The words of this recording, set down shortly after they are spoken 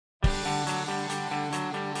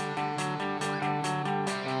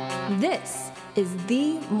This is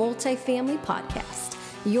the Multifamily Podcast,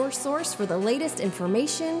 your source for the latest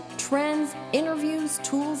information, trends, interviews,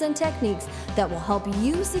 tools, and techniques that will help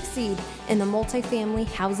you succeed in the multifamily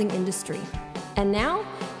housing industry. And now,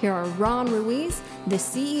 here are Ron Ruiz, the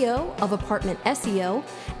CEO of Apartment SEO,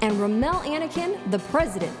 and Ramel Anakin, the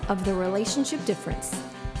president of The Relationship Difference.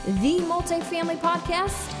 The Multifamily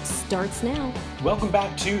Podcast starts now. Welcome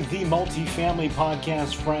back to the Multifamily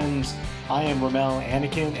Podcast, friends. I am Ramel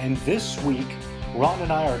Anakin, and this week, Ron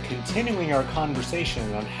and I are continuing our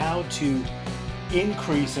conversation on how to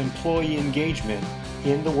increase employee engagement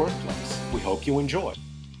in the workplace. We hope you enjoy.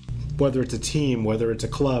 Whether it's a team, whether it's a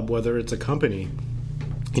club, whether it's a company,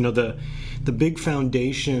 you know, the big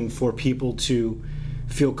foundation for people to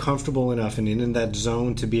feel comfortable enough and in that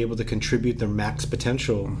zone to be able to contribute their max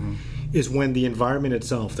potential is when the environment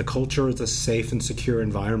itself, the culture, is a safe and secure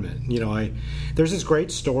environment. You know, there's this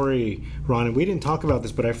great story, Ron, and we didn't talk about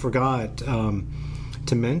this, but I forgot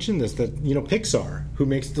to mention this, that, you know, Pixar, who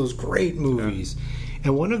makes those great movies,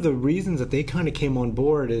 and one of the reasons that they kind of came on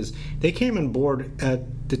board is they came on board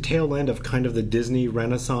at the tail end of kind of the Disney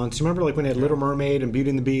Renaissance. You remember, like, when they had Little Mermaid and Beauty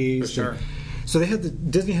and the Beast? For sure. So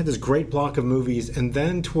Disney had this great block of movies, and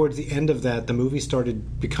then towards the end of that, the movies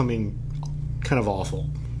started becoming kind of awful.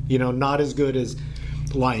 You know, not as good as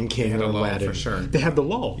Lion King or Aladdin. For sure. They had the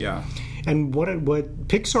lull. Yeah. And what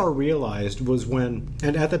Pixar realized was and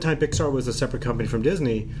at the time Pixar was a separate company from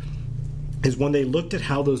Disney, is when they looked at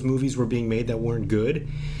how those movies were being made that weren't good,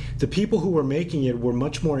 the people who were making it were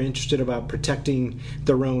much more interested about protecting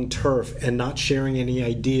their own turf and not sharing any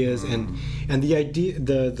ideas. And the idea,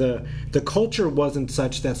 the culture wasn't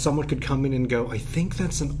such that someone could come in and go, I think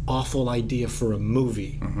that's an awful idea for a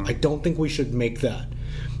movie. I don't think we should make that.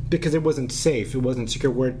 Because it wasn't safe, it wasn't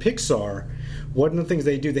secure. Where at Pixar, one of the things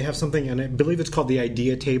they do, they have something, and I believe it's called the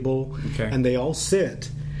idea table, and they all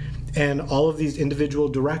sit, and all of these individual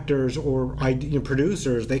directors or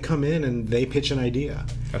producers, they come in and they pitch an idea.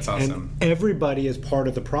 That's awesome. And everybody is part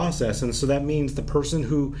of the process, and so that means the person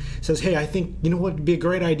who says, hey, I think, you know what would be a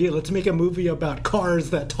great idea, let's make a movie about cars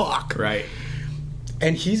that talk. Right.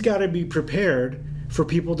 And he's got to be prepared for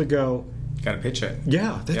people to go, got to pitch it.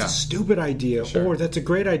 Yeah, that's a stupid idea, or that's a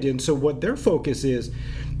great idea. And so what their focus is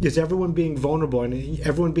everyone being vulnerable and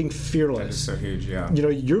everyone being fearless. That is so huge, yeah. You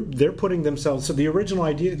know, they're putting themselves. So the original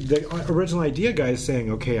idea guy is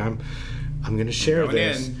saying, okay, I'm going to share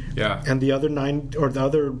this. Yeah. And the other 9 or the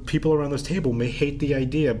other people around this table may hate the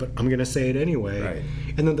idea, but I'm going to say it anyway. Right.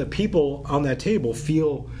 And then the people on that table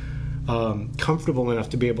feel comfortable enough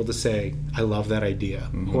to be able to say, I love that idea,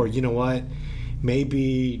 or you know what,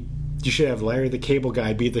 maybe you should have Larry the Cable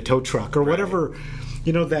Guy be the tow truck, or whatever,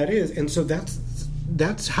 you know, that is. And so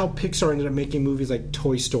that's how Pixar ended up making movies like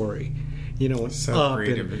Toy Story, you know, and so Up,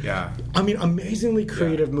 creative, and, I mean, amazingly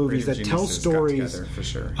creative movies creative that tell stories. Together, for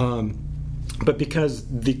sure. But because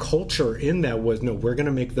the culture in that was, no, we're going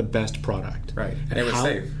to make the best product. Right. And it was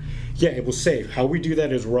safe. Yeah, it was safe. How we do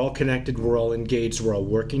that is we're all connected, we're all engaged, we're all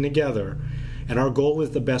working together. And our goal is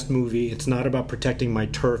the best movie. It's not about protecting my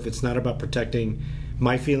turf. It's not about protecting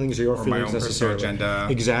my feelings or your feelings my own necessarily. personal agenda.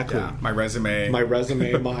 Exactly. Yeah. My resume,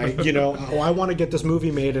 you know, I want to get this movie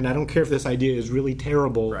made, and I don't care if this idea is really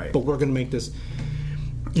terrible, but we're going to make this.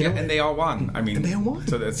 You know, and they all won. I mean, and they all won.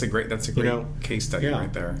 So that's a great case study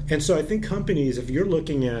right there. And so I think companies, if you're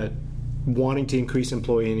looking at wanting to increase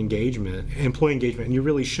employee engagement, and you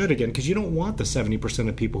really should, again, because you don't want the 70%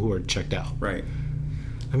 of people who are checked out. Right.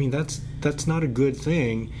 I mean, that's not a good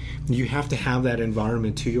thing. You have to have that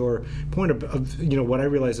environment, to your point of you know, what I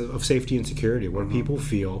realize of safety and security, where people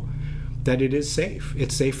feel that it is safe.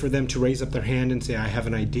 It's safe for them to raise up their hand and say, I have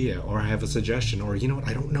an idea, or I have a suggestion, or, you know what,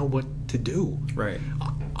 I don't know what to do. Right.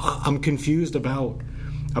 I'm confused about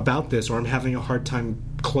this, or I'm having a hard time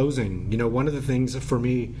closing. You know, one of the things for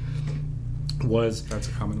me was... That's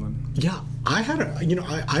a common one. Yeah.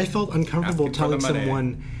 I felt uncomfortable telling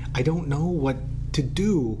someone, I don't know what to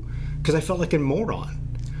do, because I felt like a moron.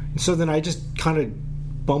 So then I just kind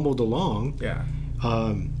of bumbled along,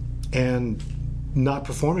 and not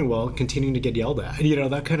performing well, continuing to get yelled at, you know,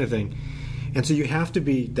 that kind of thing. And so you have to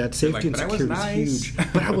be, that safety and security is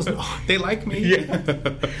huge. But I was they like me. Yeah.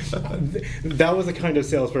 That was the kind of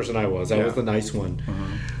salesperson I was. I was the nice one.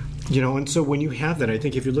 And so when you have that, I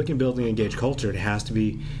think if you're looking at building an engaged culture, it has to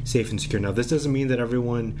be safe and secure. Now, this doesn't mean that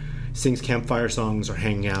everyone sings campfire songs or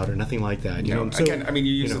hanging out or nothing like that. Again, I mean,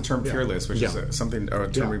 you use the term fearless, which is a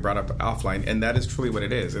term we brought up offline, and that is truly what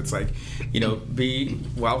it is. It's like, be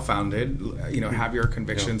well-founded, have your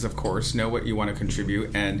convictions, of course, know what you want to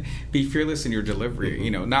contribute, and be fearless in your delivery.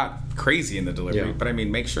 Not crazy in the delivery, but I mean,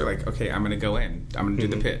 make sure, like, okay, I'm going to go in, I'm going to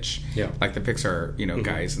do the pitch, like the Pixar,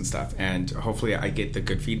 guys and stuff, and hopefully I get the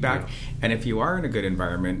good feedback. And if you are in a good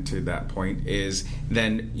environment, to that point,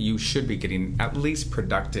 then you should be getting at least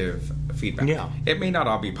productive feedback. It may not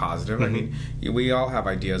all be positive. I mean, we all have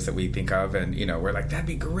ideas that we think of, and we're like, that'd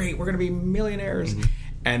be great, we're going to be millionaires.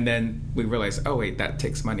 And then we realize, oh wait, that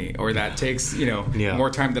takes money, or that takes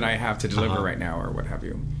more time than I have to deliver right now, or what have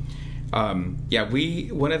you.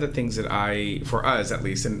 One of the things that for us at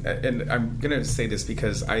least, and I'm going to say this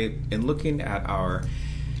because in looking at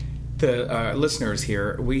the listeners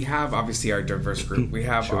here, we have obviously our diverse group. We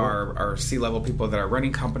have our C-level people that are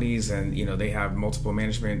running companies, and they have multiple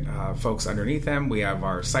management folks underneath them. We have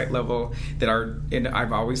our site level that are, and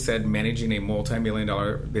I've always said, managing a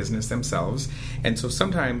multi-million-dollar business themselves. And so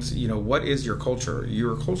sometimes, what is your culture?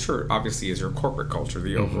 Your culture obviously is your corporate culture,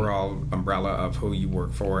 the overall umbrella of who you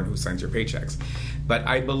work for and who signs your paychecks. But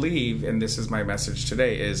I believe, and this is my message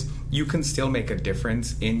today, is you can still make a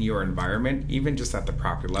difference in your environment, even just at the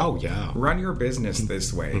property level. Oh, yeah. Run your business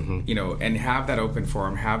this way, and have that open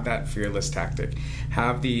forum, have that fearless tactic,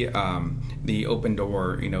 have the open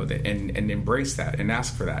door, and embrace that and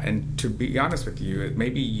ask for that. And to be honest with you,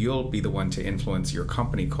 maybe you'll be the one to influence your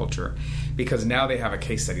company culture, because now they have a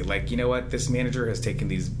case study. Like, this manager has taken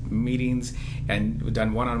these meetings and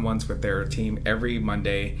done one-on-ones with their team every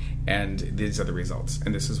Monday, and these are the results,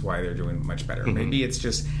 and this is why they're doing much better. Maybe it's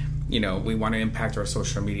just, we want to impact our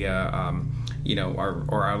social media,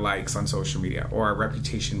 or our likes on social media, or our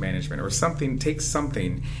reputation management, or something. Take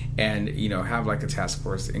something and have like a task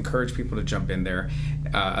force, encourage people to jump in there,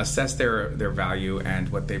 assess their value and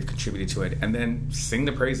what they've contributed to it, and then sing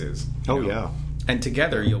the praises. And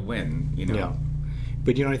together you'll win.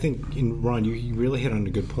 But I think, Ron, you really hit on a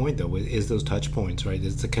good point, though, is those touch points, right?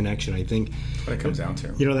 It's the connection. I think what it comes down to.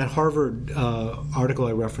 That Harvard article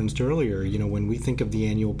I referenced earlier, when we think of the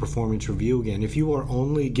annual performance review again, if you are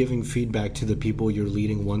only giving feedback to the people you're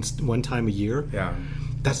leading one time a year,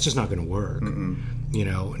 that's just not going to work.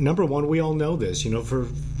 Number one, we all know this.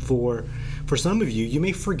 For some of you, you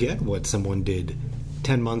may forget what someone did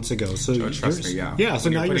 10 months ago. So trust me, So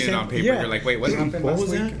when now you're putting it on paper, you're like, wait, what happened last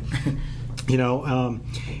week?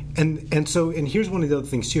 And here's one of the other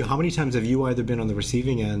things too. How many times have you either been on the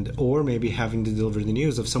receiving end, or maybe having to deliver the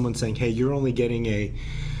news of someone saying, hey, you're only getting a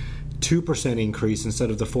 2% increase instead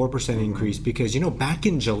of the 4% increase because, back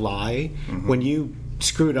in July when you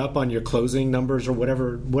screwed up on your closing numbers or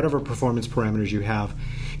whatever performance parameters you have,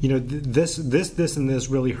 this and this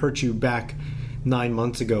really hurt you back 9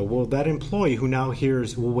 months ago. Well, that employee who now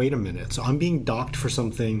hears, well, wait a minute, so I'm being docked for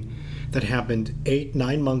something that happened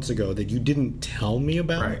 8-9 months ago that you didn't tell me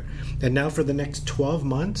about, right. And now for the next 12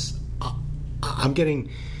 months, I'm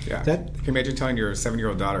getting that. Can you imagine telling your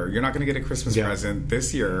 7-year-old daughter, you're not going to get a Christmas present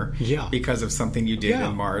this year because of something you did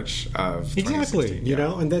in March of 2016.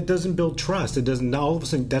 And that doesn't build trust. It doesn't. All of a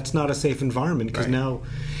sudden, that's not a safe environment because now,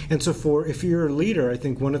 and so if you're a leader, I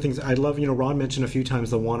think one of the things I love, Ron mentioned a few times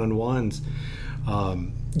the one-on-ones.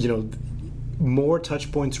 More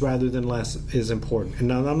touch points rather than less is important. And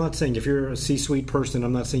now, I'm not saying if you're a C-suite person,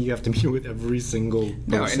 I'm not saying you have to meet with every single person.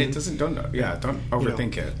 No, and it doesn't. Don't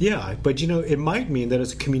overthink it. Yeah, but it might mean that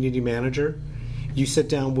as a community manager, you sit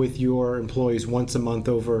down with your employees once a month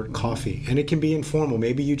over coffee, and it can be informal.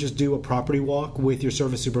 Maybe you just do a property walk with your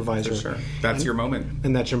service supervisor. For sure, that's your moment,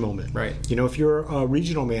 and that's your moment, right? If you're a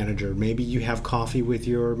regional manager, maybe you have coffee with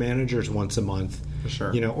your managers once a month. For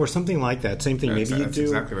sure. Or something like that. Same thing. That's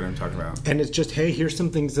exactly what I'm talking about. And it's just, hey, here's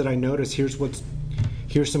some things that I noticed. Here's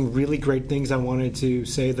some really great things I wanted to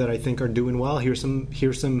say that I think are doing well. Here's some.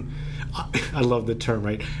 I love the term,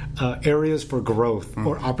 right? Areas for growth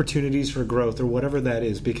or opportunities for growth or whatever that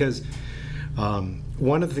is. Because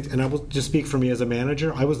one of the things, and I will just speak for me as a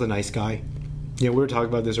manager, I was the nice guy. We were talking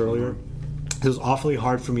about this earlier. It was awfully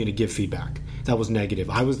hard for me to give feedback. That was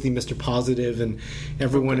negative. I was the Mr. Positive, and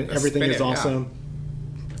everything is awesome. Yeah.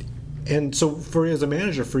 And so, as a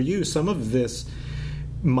manager, for you, some of this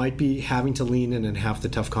might be having to lean in and have the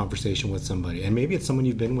tough conversation with somebody. And maybe it's someone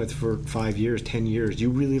you've been with for 5 years, 10 years. You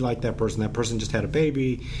really like that person. That person just had a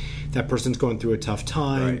baby. That person's going through a tough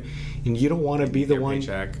time. Right. And you don't want to be the one.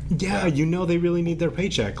 Paycheck. Yeah, they really need their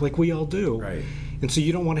paycheck, like we all do. Right. And so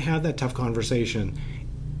you don't want to have that tough conversation.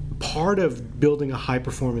 part of building a high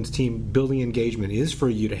performance team, building engagement, is for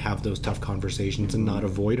you to have those tough conversations and not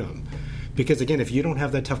avoid them. Because again, if you don't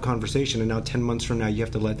have that tough conversation, and now 10 months from now you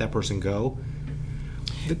have to let that person go,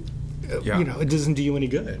 it doesn't do you any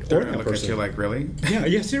good. They're going to look at you like, really?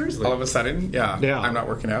 Yeah, seriously. All of a sudden, I'm not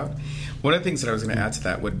working out. One of the things that I was going to add to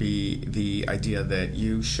that would be the idea that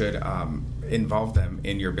you should involve them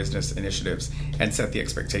in your business initiatives and set the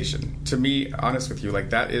expectation. To be honest with you,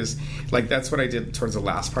 that's what I did towards the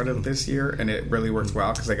last part of this year, and it really worked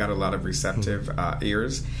well because I got a lot of receptive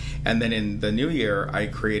ears. And then in the new year,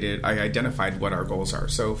 I identified what our goals are.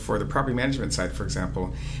 So for the property management side, for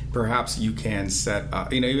example, perhaps you can set,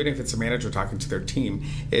 even if it's a manager talking to their team,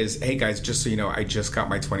 is, hey guys, just so you know, I just got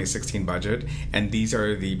my 2016 budget, and these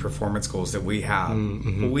are the performance goals that we have.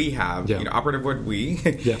 We have, operative word we,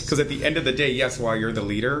 because at the end of the day, yes, while you're the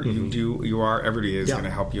leader, everybody is going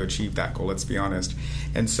to help you achieve that goal. Let's be honest.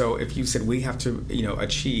 And so if you said we have to,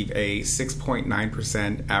 achieve a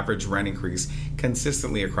 6.9% average rent increase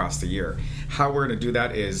consistently across the year, how we're going to do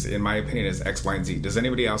that is, in my opinion, is X, Y, and Z. Does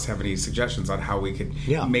anybody else have any suggestions on how we could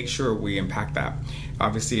make sure we impact that?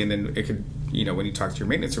 Obviously, and then it could, when you talk to your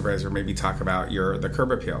maintenance supervisor, maybe talk about the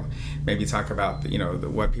curb appeal, maybe talk about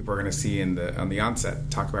what people are going to see on the onset,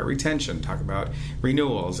 talk about retention, talk about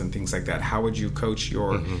renewals and things like that. How would you coach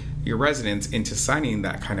your residents into signing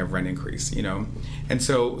that kind of rent increase? And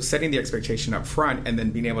so setting the expectation up front and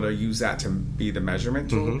then being able to use that to be the measurement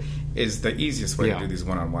tool is the easiest way to do these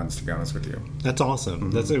one-on-ones, to be honest with you. That's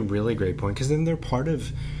awesome. That's a really great point, because then they're part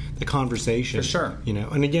of the conversation. For sure.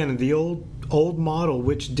 And again, the old model,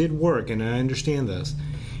 which did work, and I understand this,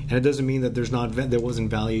 and it doesn't mean that there wasn't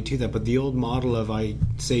value to that, but the old model of I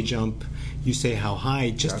say jump, you say how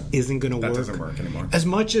high, just isn't going to work. That doesn't work anymore. As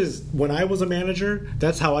much as when I was a manager,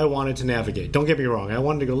 that's how I wanted to navigate. Don't get me wrong. I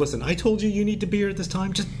wanted to go, listen, I told you need to be here at this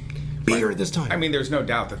time. Just be here at this time. I mean, there's no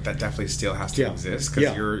doubt that definitely still has to exist,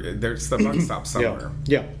 because there's the buck stop somewhere.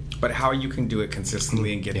 Yeah. But how you can do it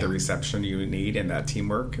consistently and get the reception you need and that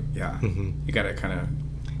teamwork, you got to kind of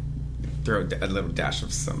throw a little dash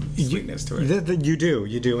of some sweetness to it. You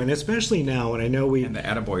do, and especially now, and I know and the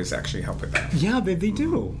attaboys actually help with that. Yeah, they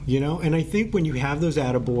do, and I think when you have those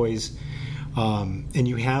attaboys, and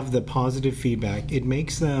you have the positive feedback, it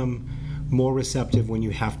makes them more receptive when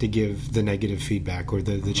you have to give the negative feedback or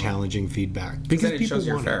the challenging feedback, because it shows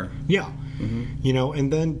you're fair.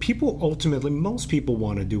 And then most people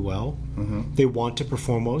want to do well. They want to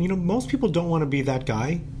perform well. Most people don't want to be that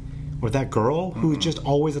guy or that girl who's just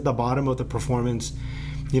always at the bottom of the performance.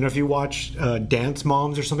 If you watch Dance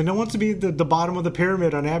Moms or something, no one wants to be the bottom of the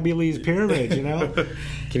pyramid on Abby Lee's pyramid,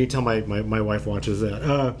 Can you tell my wife watches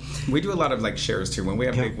that? We do a lot of shares too. When we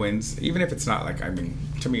have big wins, even if it's not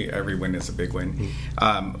to me, every win is a big win.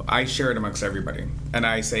 I share it amongst everybody. And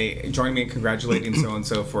I say, join me in congratulating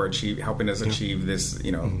so-and-so for helping us achieve this,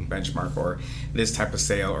 benchmark or this type of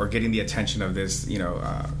sale or getting the attention of this,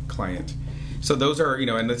 client. So those are,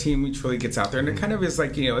 and the team truly gets out there, and it kind of is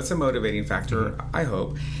it's a motivating factor, I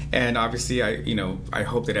hope. And obviously, I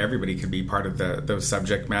hope that everybody could be part of those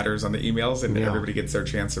subject matters on the emails, and everybody gets their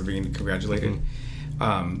chance of being congratulated.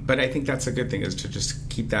 But I think that's a good thing, is to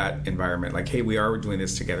just keep that environment hey, we are doing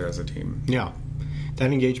this together as a team. Yeah.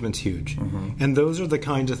 That engagement's huge. And those are the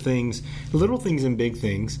kinds of things, little things and big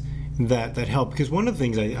things, that help. Because one of the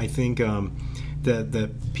things I think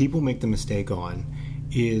that people make the mistake on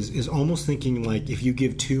is almost thinking if you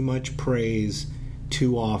give too much praise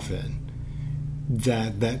too often,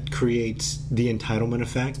 that creates the entitlement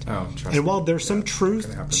effect. Oh, trust me. And while there's some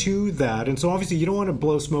truth to that, and so obviously you don't want to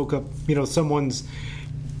blow smoke up, someone's,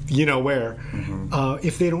 where,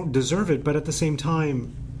 if they don't deserve it. But at the same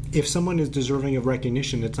time, if someone is deserving of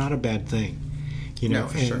recognition, it's not a bad thing,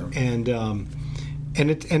 for sure. And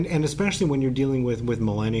especially when you're dealing with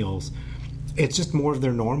millennials, it's just more of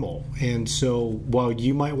their normal. And so while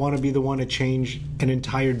you might want to be the one to change an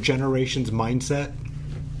entire generation's mindset,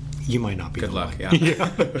 you might not be. Good luck, yeah.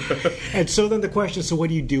 And so then the question, so what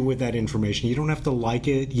do you do with that information? You don't have to like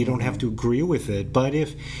it. You don't have to agree with it. But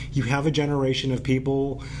if you have a generation of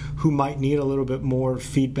people who might need a little bit more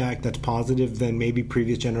feedback that's positive than maybe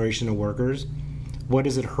previous generation of workers, what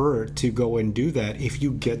does it hurt to go and do that if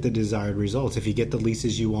you get the desired results, if you get the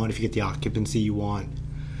leases you want, if you get the occupancy you want?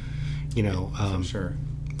 For sure.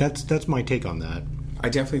 That's my take on that. I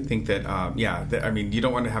definitely think that, you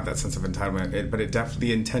don't want to have that sense of entitlement, but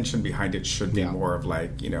the intention behind it should be more of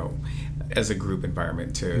as a group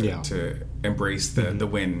environment to embrace the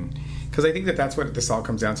win. Because I think that's what this all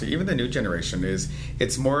comes down to. Even the new generation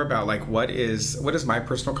it's more about what is my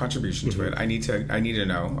personal contribution to it. I need to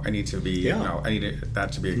know. I need to be. I need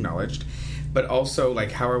that to be acknowledged. but also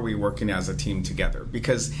like how are we working as a team together?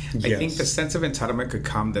 Because I think the sense of entitlement could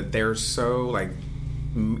come that they're so like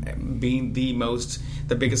being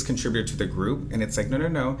the biggest contributor to the group, and it's like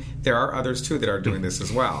no, there are others too that are doing this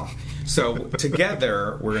as well. So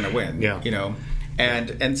together we're going to win. You know.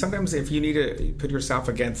 And sometimes if you need to put yourself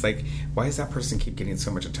against, like, why does that person keep getting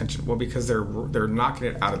so much attention? Well, because they're knocking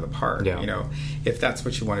it out of the park. You know, if that's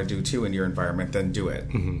what you want to do too in your environment, then do it,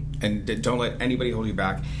 and don't let anybody hold you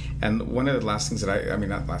back. And one of the last things that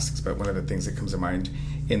not last things, but one of the things that comes to mind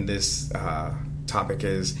in this topic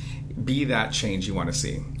is be that change you want to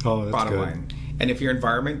see. Oh, that's bottom good. line. And if your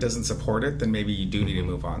environment doesn't support it, then maybe you do need to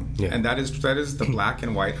move on. And that is the black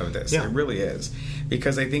and white of this. It really is.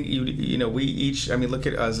 Because I think we each, look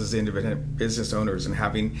at us as independent business owners and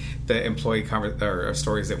having the employee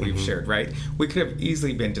stories that we've shared, right? We could have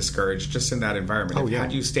easily been discouraged just in that environment.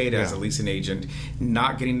 Had you stayed as a leasing agent,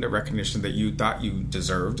 not getting the recognition that you thought you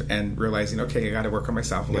deserved, and realizing, okay, I got to work on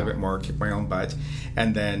myself a little bit more, kick my own butt,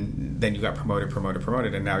 and then you got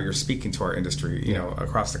promoted, and now you're speaking to our industry, you know,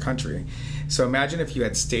 across the country. So imagine if you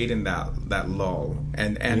had stayed in that lull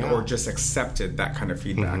and or just accepted that kind of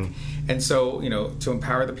feedback. And so, to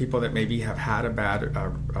empower the people that maybe have had a bad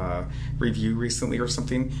review recently or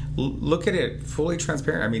something, look at it fully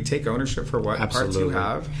transparent. Take ownership for what parts you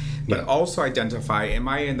have, but also identify, am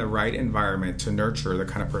I in the right environment to nurture the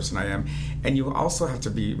kind of person I am? And you also have to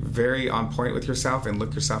be very on point with yourself and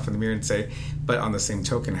look yourself in the mirror and say, but on the same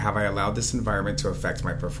token, have I allowed this environment to affect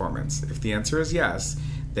my performance? If the answer is yes,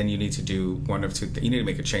 then you need to do one of two things. You need to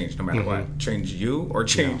make a change no matter what. Change you or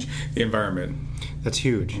change the environment. That's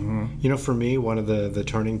huge. For me, one of the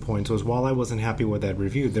turning points was while I wasn't happy with that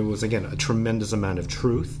review, there was, again, a tremendous amount of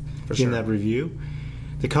truth in that review.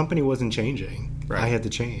 The company wasn't changing. I had to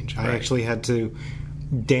change. I actually had to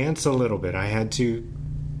dance a little bit. I had to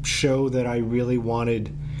show that I really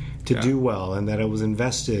wanted to do well and that I was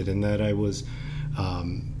invested and that I was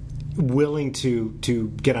willing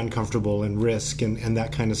to get uncomfortable and risk and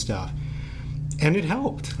that kind of stuff. And it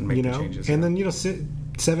helped, and make the changes, and then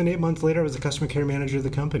 7-8 months later I was the customer care manager of the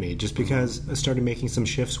company just because I started making some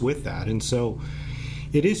shifts with that. And so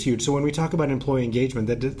it is huge. So when we talk about employee engagement,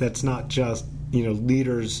 that's not just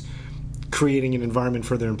leaders creating an environment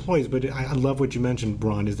for their employees, but I love what you mentioned,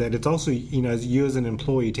 Ron, is that it's also as you as an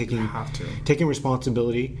employee taking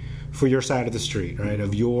responsibility for your side of the street, right?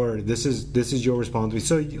 Of this is your responsibility.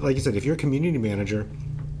 So like you said, if you're a community manager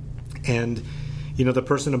and the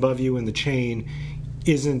person above you in the chain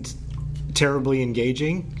isn't terribly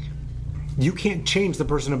engaging, you can't change the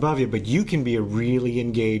person above you, but you can be a really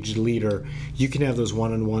engaged leader. You can have those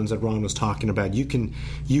one-on-ones that Ron was talking about. You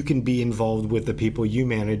can be involved with the people you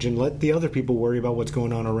manage and let the other people worry about what's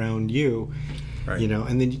going on around you. Right.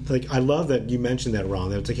 And then I love that you mentioned that,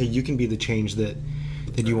 Ron. That it's like, hey, you can be the change that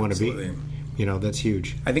you want to be. That's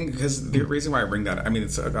huge. I think because the reason why I bring that,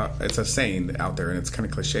 it's a saying out there and it's kind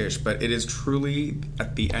of cliche-ish, but it is truly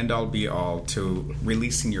at the end-all be-all to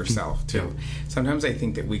releasing yourself too. Sometimes I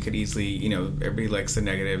think that we could easily, everybody likes the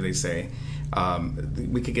negative, they say,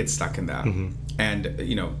 we could get stuck in that. And,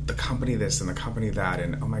 the company this and the company that,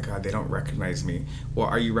 and oh my God, they don't recognize me. Well,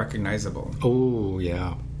 are you recognizable? Oh,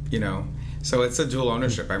 yeah. So it's a dual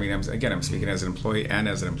ownership. I'm speaking as an employee and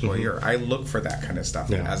as an employer. I look for that kind of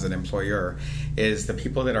stuff as an employer, is the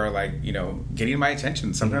people that are getting my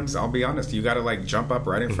attention. Sometimes I'll be honest, you got to jump up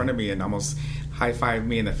right in front of me and almost high five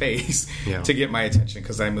me in the face to get my attention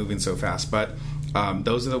because I'm moving so fast. But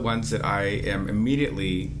those are the ones that I am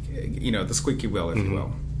immediately, the squeaky wheel, if you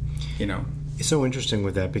will. It's so interesting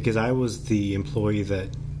with that because I was the employee that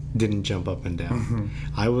didn't jump up and down.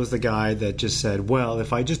 I was the guy that just said, well,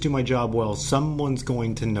 if I just do my job well, someone's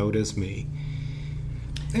going to notice me.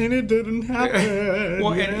 And it didn't happen.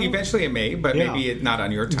 Well, and eventually it may, but maybe it's not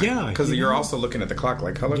on your time. Because you're also looking at the clock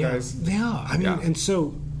like, hello, guys. And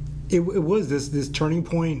so it was this turning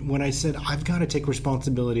point when I said, I've got to take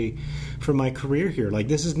responsibility for my career here.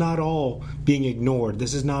 This is not all being ignored.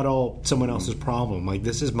 This is not all someone else's problem.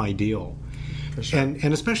 This is my deal. For sure.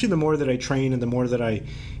 And especially the more that I train and the more that I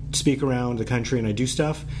speak around the country and I do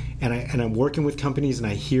stuff and I'm working with companies and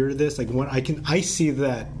I hear this, when I see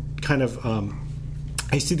that kind of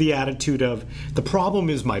I see the attitude of the problem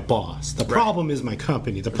is my boss, the problem is my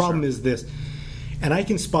company, the problem is this, and I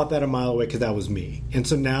can spot that a mile away because that was me. And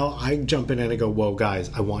so now I jump in and I go, whoa,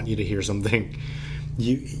 guys, I want you to hear something.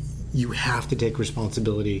 You have to take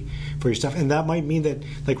responsibility for your stuff, and that might mean that,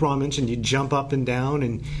 like Ron mentioned, you jump up and down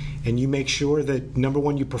and you make sure that, number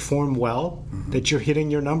one, you perform well, that you're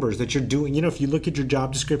hitting your numbers, that you're doing, if you look at your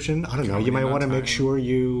job description, I don't know, you might want to make sure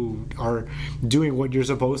you are doing what you're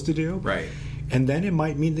supposed to do. Right. And then it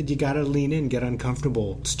might mean that you got to lean in, get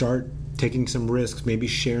uncomfortable, start taking some risks, maybe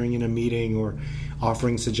sharing in a meeting or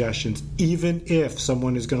offering suggestions, even if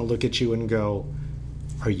someone is going to look at you and go,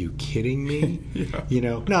 "Are you kidding me?"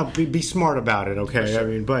 Now be smart about it, okay? Sure. I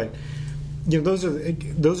mean, but those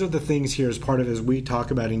are the things here as part of as we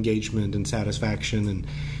talk about engagement and satisfaction, and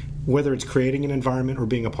whether it's creating an environment or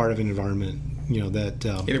being a part of an environment, that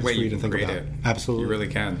either way for you to can think create about. it. Absolutely, You really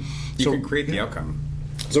can. You can create the outcome.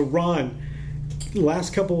 So, Ron,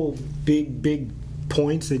 last couple big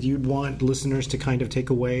points that you'd want listeners to kind of take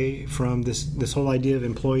away from this whole idea of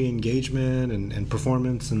employee engagement and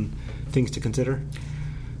performance and things to consider?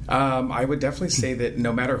 I would definitely say that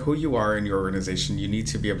no matter who you are in your organization, you need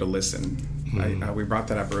to be able to listen. We brought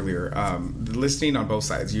that up earlier. Listening on both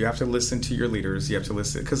sides. You have to listen to your leaders. You have to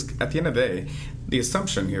listen, because at the end of the day, the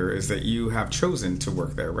assumption here is that you have chosen to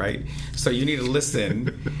work there, right? So you need to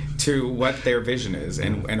listen to what their vision is,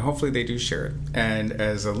 and hopefully they do share it. And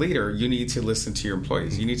as a leader, you need to listen to your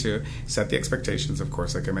employees. You need to set the expectations, of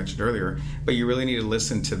course, like I mentioned earlier, but you really need to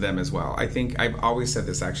listen to them as well. I think I've always said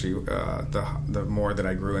this, actually, the more that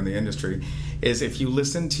I grew in the industry, is if you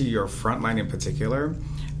listen to your frontline in particular,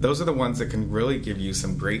 those are the ones that can really give you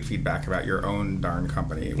some great feedback about your own darn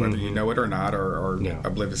company, whether you know it or not, or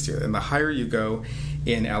oblivious to it. And the higher you go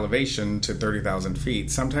in elevation to 30,000 feet,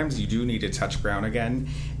 sometimes you do need to touch ground again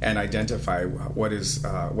and identify what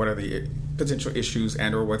are the potential issues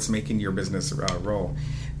and or what's making your business roll.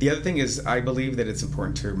 The other thing is, I believe that it's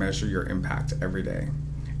important to measure your impact every day.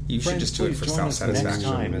 You should just do it for self-satisfaction. Next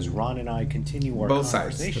time as Ron and I continue our both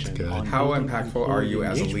sides. conversation on how impactful are you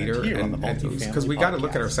as a leader? Because we got to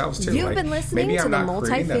look at ourselves too. You've been listening to the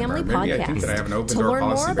Multifamily Podcast. To learn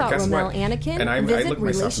more about Ramel Anakin, visit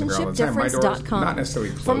relationshipdifference.com.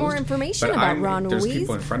 For more information about Ron Ruiz,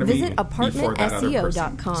 visit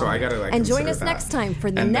apartmentseo.com. And join us next time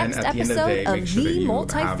for the next episode of the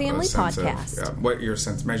Multifamily Podcast. What your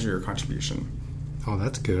sense, measure your contribution. Oh,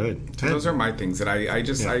 that's good. So those are my things that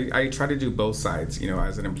I try to do both sides.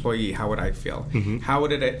 As an employee, how would I feel? How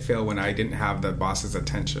would it feel when I didn't have the boss's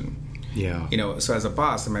attention? Yeah. So as a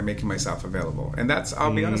boss, am I making myself available? And that's,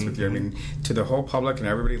 I'll be honest with you, I mean, to the whole public and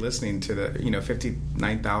everybody listening to the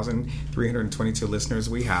 59,322 listeners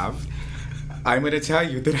we have, I'm going to tell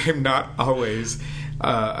you that I'm not always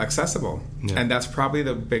accessible. And that's probably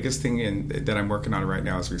the biggest thing that I'm working on right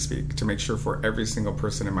now as we speak, to make sure for every single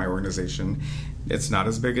person in my organization, it's not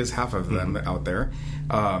as big as half of them out there,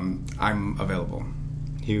 I'm available.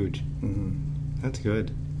 Huge. That's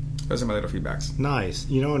good. Those are my little feedbacks. Nice.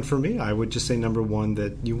 And for me, I would just say number one,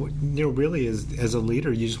 that you really as a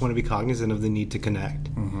leader, you just want to be cognizant of the need to connect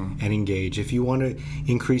and engage. If you want to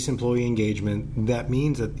increase employee engagement, that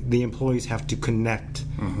means that the employees have to connect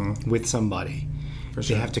with somebody. For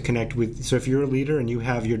sure. They have to connect with. So if you're a leader and you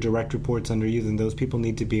have your direct reports under you, then those people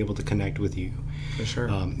need to be able to connect with you. For sure.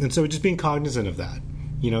 And so just being cognizant of that,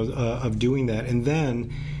 of doing that, and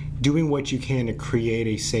then doing what you can to create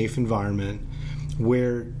a safe environment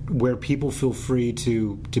where people feel free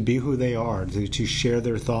to be who they are, to share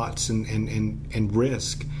their thoughts and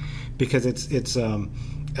risk, because it's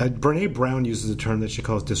Brene Brown uses a term that she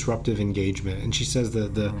calls disruptive engagement, and she says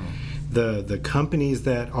the companies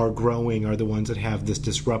that are growing are the ones that have this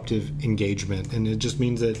disruptive engagement, and it just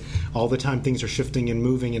means that all the time things are shifting and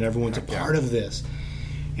moving, and everyone's a part of this.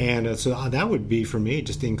 And so that would be, for me,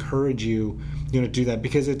 just to encourage you, to do that,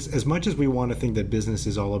 because it's, as much as we want to think that business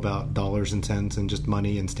is all about dollars and cents and just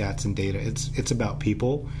money and stats and data, it's about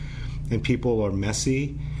people, and people are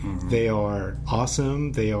messy. They are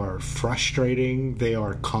awesome. They are frustrating. They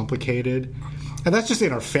are complicated. And that's just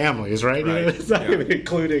in our families, right? It's not even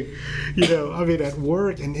including, at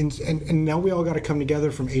work. And now we all got to come together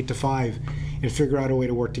from 8 to 5 and figure out a way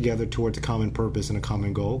to work together towards a common purpose and a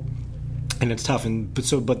common goal. And it's tough.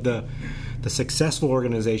 But the successful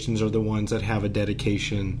organizations are the ones that have a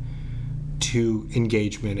dedication to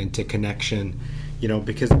engagement and to connection.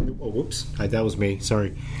 Because that was me.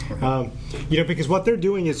 Sorry. Because what they're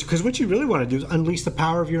doing is, because what you really want to do is unleash the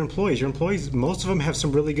power of your employees. Your employees, most of them have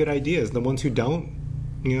some really good ideas. The ones who don't,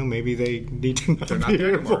 maybe they need to not be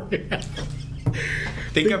here anymore.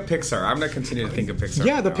 Think of Pixar. I'm going to continue to think of Pixar.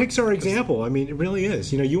 Yeah, the Pixar example. I mean, it really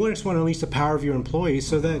is. You just want to unleash the power of your employees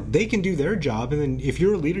so that they can do their job, and then if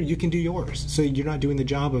you're a leader, you can do yours. So you're not doing the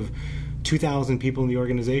job of 2,000 people in the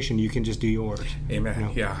organization. You can just do yours.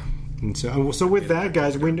 Amen. Yeah. And so with that,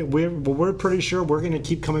 guys, we're pretty sure we're going to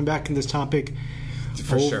keep coming back to this topic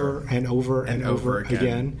over and over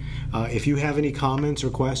again. If you have any comments or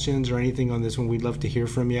questions or anything on this one, we'd love to hear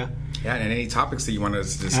from you. Yeah, and any topics that you want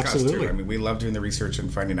us to discuss too. I mean, we love doing the research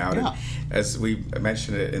and finding out. Yeah. And as we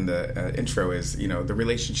mentioned it in the intro, is the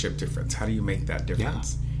relationship difference. How do you make that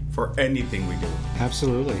difference? for anything we do.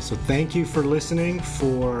 Absolutely. So thank you for listening.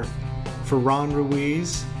 For Ron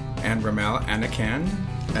Ruiz and Ramel Anakan.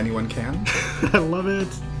 Anyone can. I love it.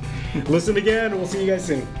 Listen again. We'll see you guys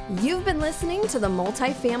soon. You've been listening to the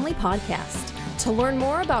Multifamily Podcast. To learn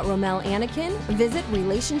more about Ramel Anakan, visit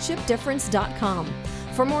relationshipdifference.com.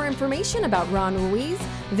 For more information about Ron Ruiz,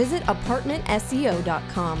 visit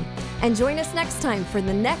apartmentseo.com. And join us next time for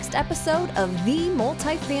the next episode of the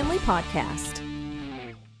Multifamily Podcast.